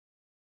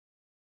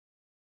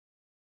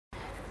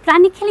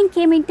Pranic healing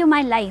came into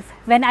my life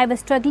when I was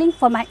struggling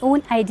for my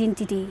own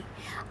identity.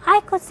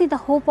 I could see the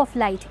hope of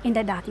light in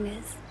the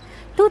darkness.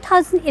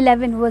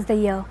 2011 was the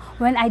year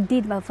when I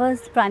did my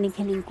first Pranic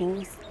healing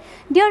course.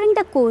 During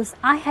the course,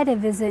 I had a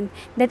vision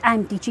that I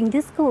am teaching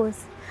this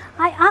course.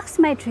 I asked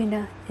my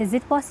trainer, is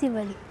it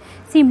possible?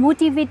 She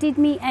motivated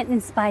me and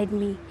inspired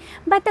me.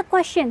 But the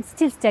question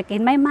still stuck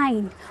in my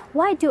mind,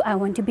 why do I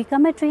want to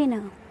become a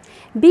trainer?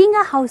 Being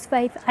a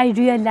housewife, I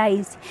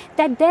realized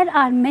that there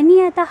are many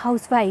other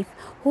housewives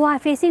who are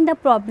facing the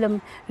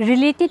problem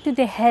related to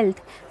their health,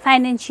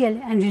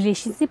 financial and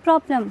relationship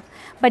problem,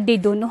 but they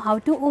don't know how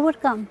to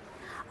overcome.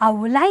 I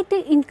would like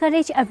to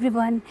encourage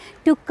everyone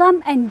to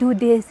come and do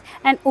this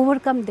and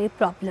overcome their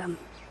problem.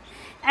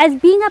 As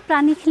being a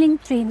Pranic healing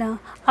trainer,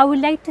 I would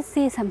like to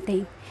say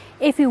something.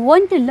 If you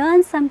want to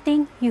learn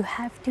something, you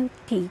have to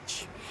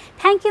teach.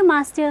 Thank you,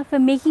 Master, for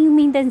making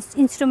me the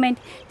instrument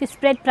to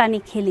spread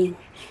Pranic healing.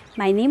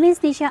 My name is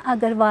Nisha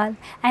AGRAWAL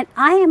and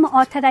I am an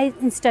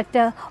authorized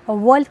instructor of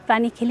World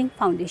Pranic Healing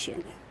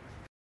Foundation.